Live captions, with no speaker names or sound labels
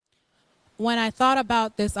when I thought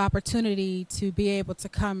about this opportunity to be able to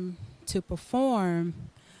come to perform,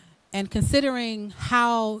 and considering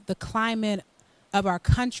how the climate of our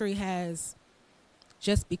country has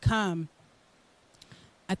just become,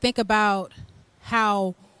 I think about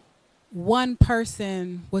how one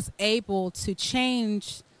person was able to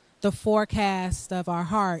change the forecast of our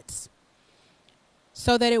hearts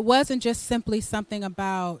so that it wasn't just simply something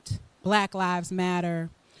about Black Lives Matter,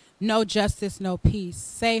 no justice, no peace,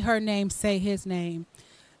 say her name, say his name,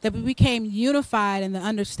 that we became unified in the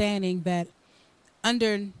understanding that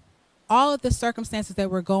under all of the circumstances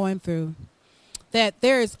that we're going through, that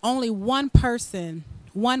there is only one person,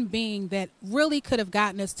 one being that really could have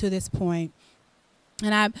gotten us to this point.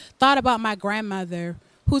 And I thought about my grandmother,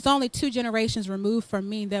 who's only 2 generations removed from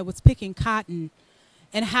me, that was picking cotton,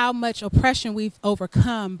 and how much oppression we've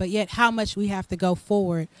overcome, but yet how much we have to go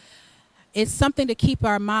forward. It's something to keep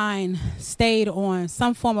our mind stayed on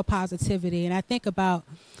some form of positivity. And I think about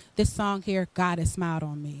this song here, God Has Smiled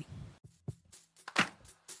on Me.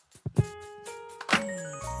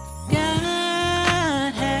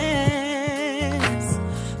 God has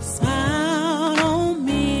smiled on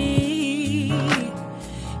me.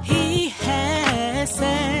 He has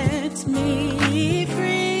set me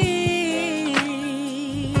free.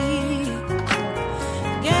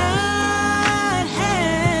 God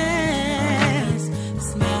has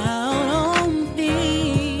smiled on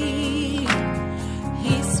me.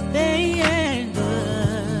 He's been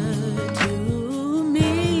good to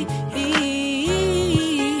me.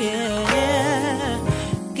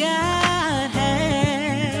 God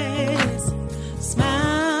has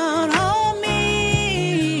smiled on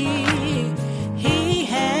me. He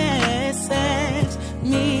has set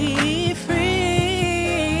me free.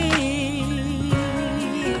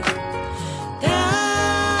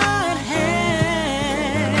 God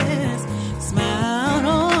has smiled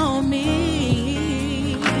on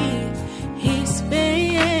me. He's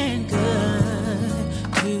been good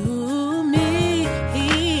to me.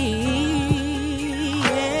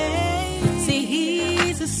 See,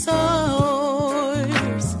 he's the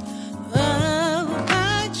source of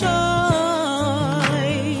my joy.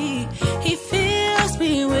 He fills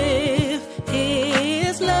me with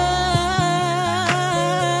his love.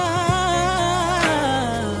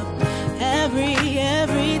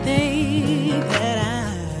 Everything that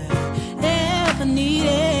I ever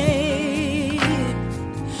needed.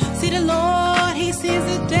 See, the Lord, he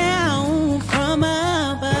sends it down from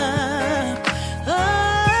above.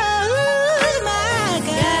 Oh, my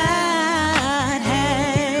God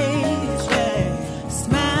has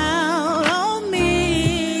smiled on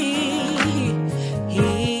me.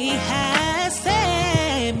 He has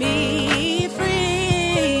set me free.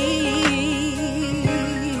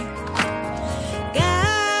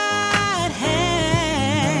 God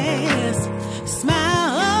has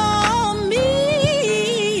smiled on me.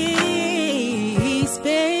 He's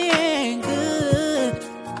been good.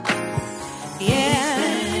 Yeah.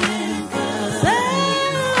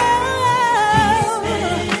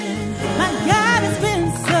 My God has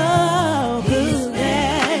been so good.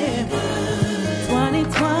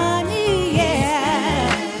 2020, yeah.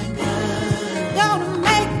 Gonna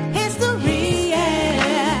make history,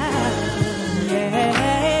 yeah.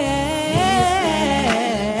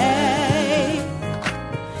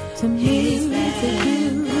 To me, to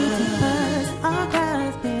you, to us, our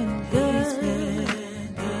God's been good.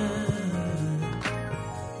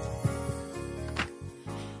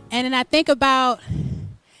 And then I think about,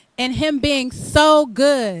 and him being so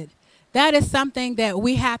good, that is something that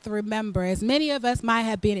we have to remember. As many of us might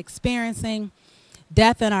have been experiencing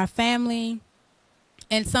death in our family,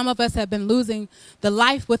 and some of us have been losing the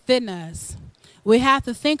life within us, we have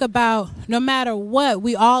to think about, no matter what,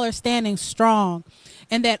 we all are standing strong.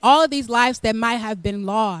 And that all of these lives that might have been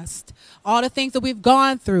lost, all the things that we've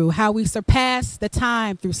gone through, how we surpassed the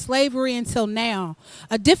time through slavery until now,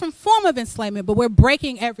 a different form of enslavement, but we're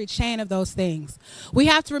breaking every chain of those things. We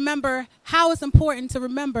have to remember how it's important to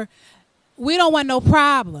remember we don't want no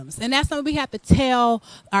problems. And that's something we have to tell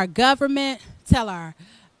our government, tell our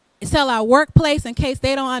workplace in case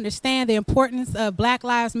they don't understand the importance of Black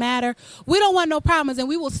Lives Matter. We don't want no problems, and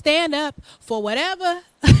we will stand up for whatever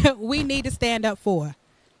we need to stand up for.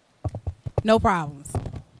 No problems.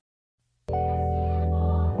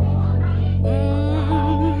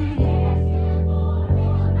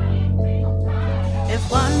 If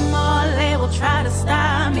one more label try to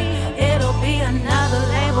stop me, it'll be another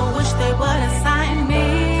label. Wish they would assign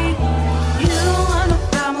me. You want no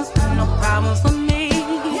problems with me.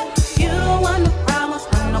 You want no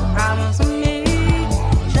problems with me.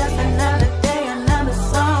 Just another day, another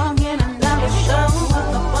song, and another show.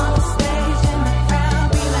 Up on the stage,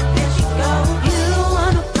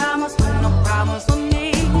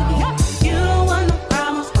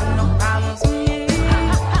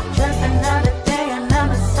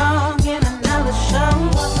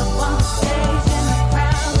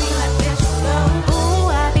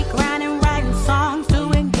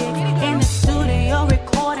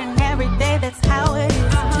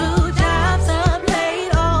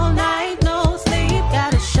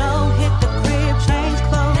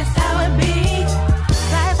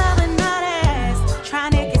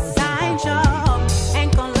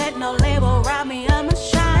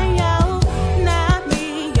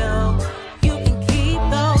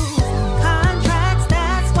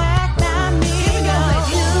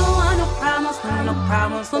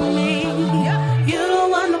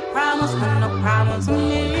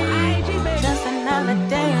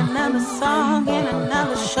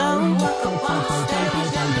 show. Walk up on the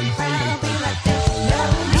stage and the crowd be like, there she go.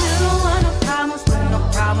 You don't want no problems with no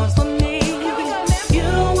problems with me. You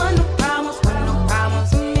don't want no problems with no problems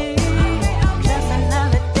with me. Just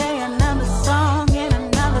another day, another song, and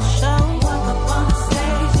another show. Walk up on the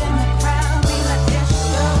stage and the crowd be like, there she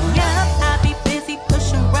go. Yeah, I be busy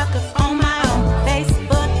pushing records on my own.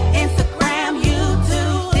 Facebook, Instagram,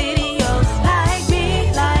 YouTube videos. Like me,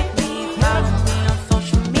 follow me on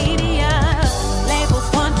social media. Labels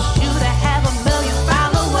want you to have 1 million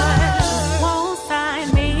followers. Won't sign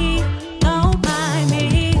me, don't mind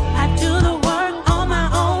me. I do the work on my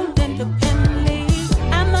own independently.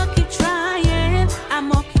 I'ma keep trying,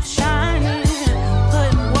 I'ma keep shining.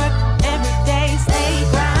 Putting work every day, stay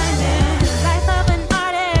grinding. Life of an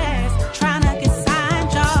artist, trying to get signed,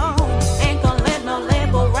 y'all. Ain't gonna let no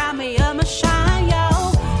label rob me of my shine, yo.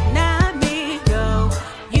 Not me, yo.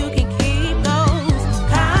 You can keep those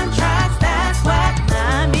contracts, that's what,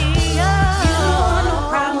 not me, yo. You don't want no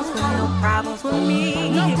problems with no problems with me.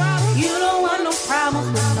 You don't want no problems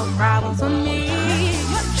with no problems with me.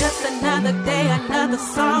 Just another day, another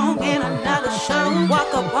song, and another show.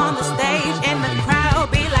 Walk up on the stage and the crowd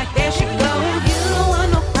be like, there she go. You don't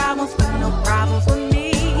want no problems with no problems with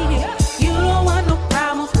me. You don't want no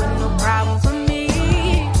problems with no problems with me.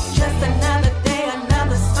 Just another day,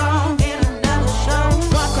 another song, and another show.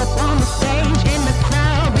 Walk up on the stage and the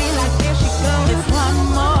crowd be like, there she go. If one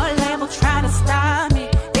more label try to stop me,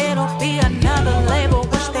 it'll be another label.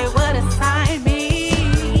 Wish they would assign me.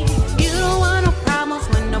 You don't want no problems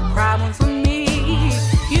with no problems with me.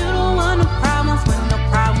 You don't want no problems with no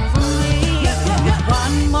problems with me. If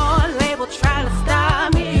one more label try to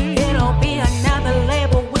stop me, it'll be another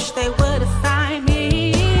label. Wish they would assign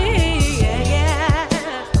me. Yeah, yeah.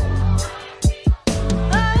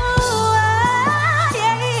 Oh,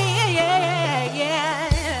 yeah, yeah,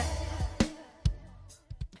 yeah.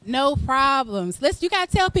 No problems. Listen, you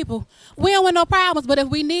gotta tell people we don't want no problems, but if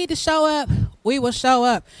we need to show up, we will show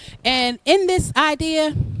up. And in this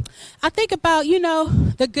idea, I think about,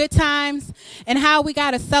 the good times and how we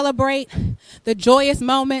gotta celebrate the joyous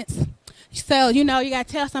moments. So, you gotta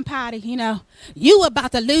tell somebody, you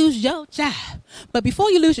about to lose your job. But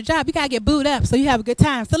before you lose your job, you gotta get booed up so you have a good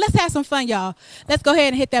time. So let's have some fun, y'all. Let's go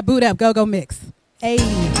ahead and hit that boot up. Go mix. Hey.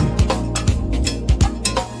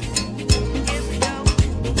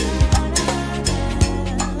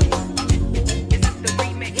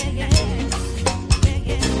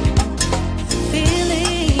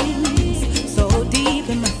 Feelings so deep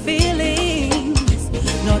in my feelings.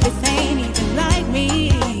 No, this ain't even like me.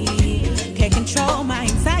 Can't control my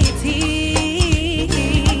anxiety.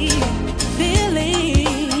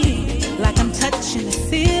 Feeling like I'm touching the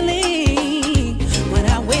ceiling. When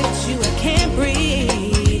I'm with you, I can't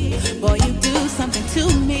breathe.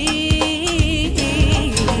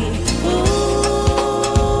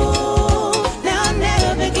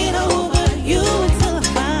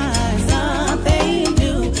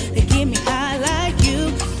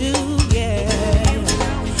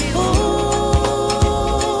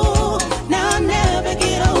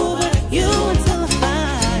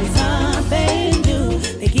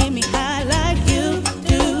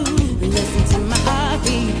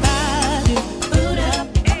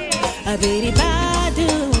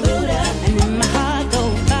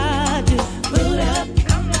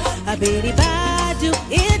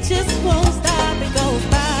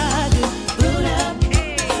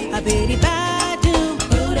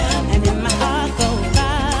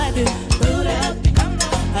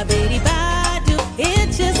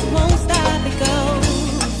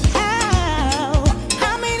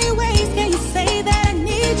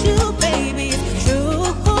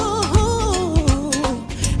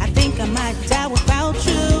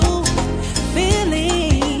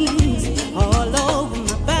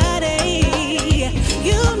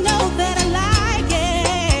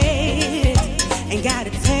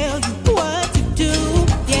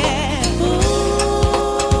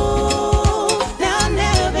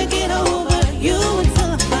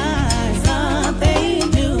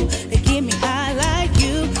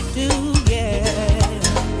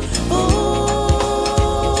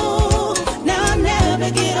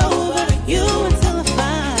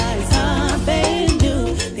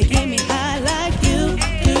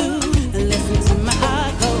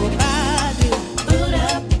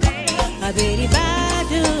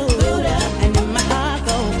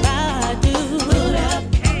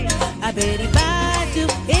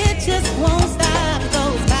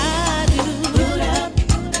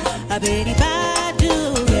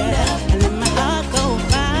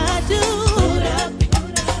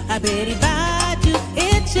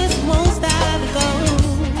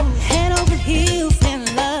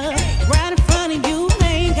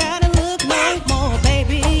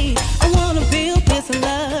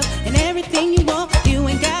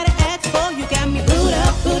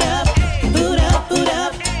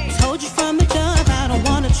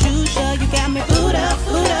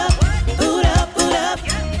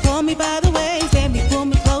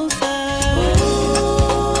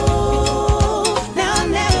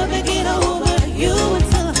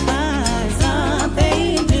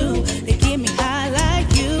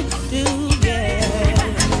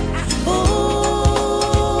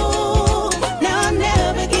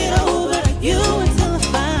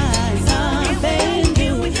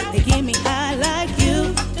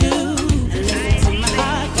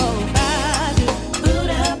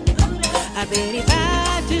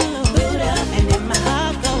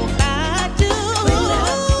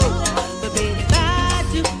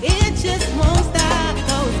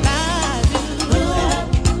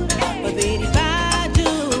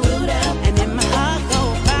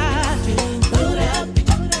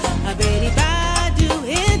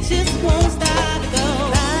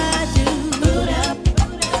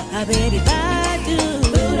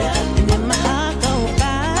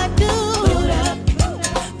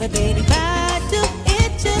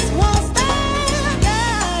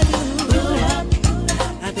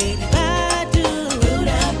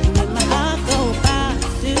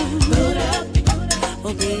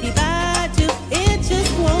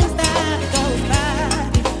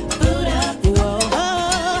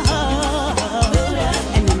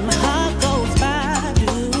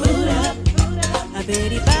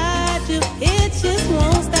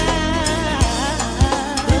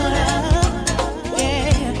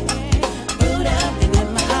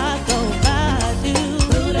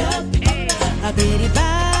 bitty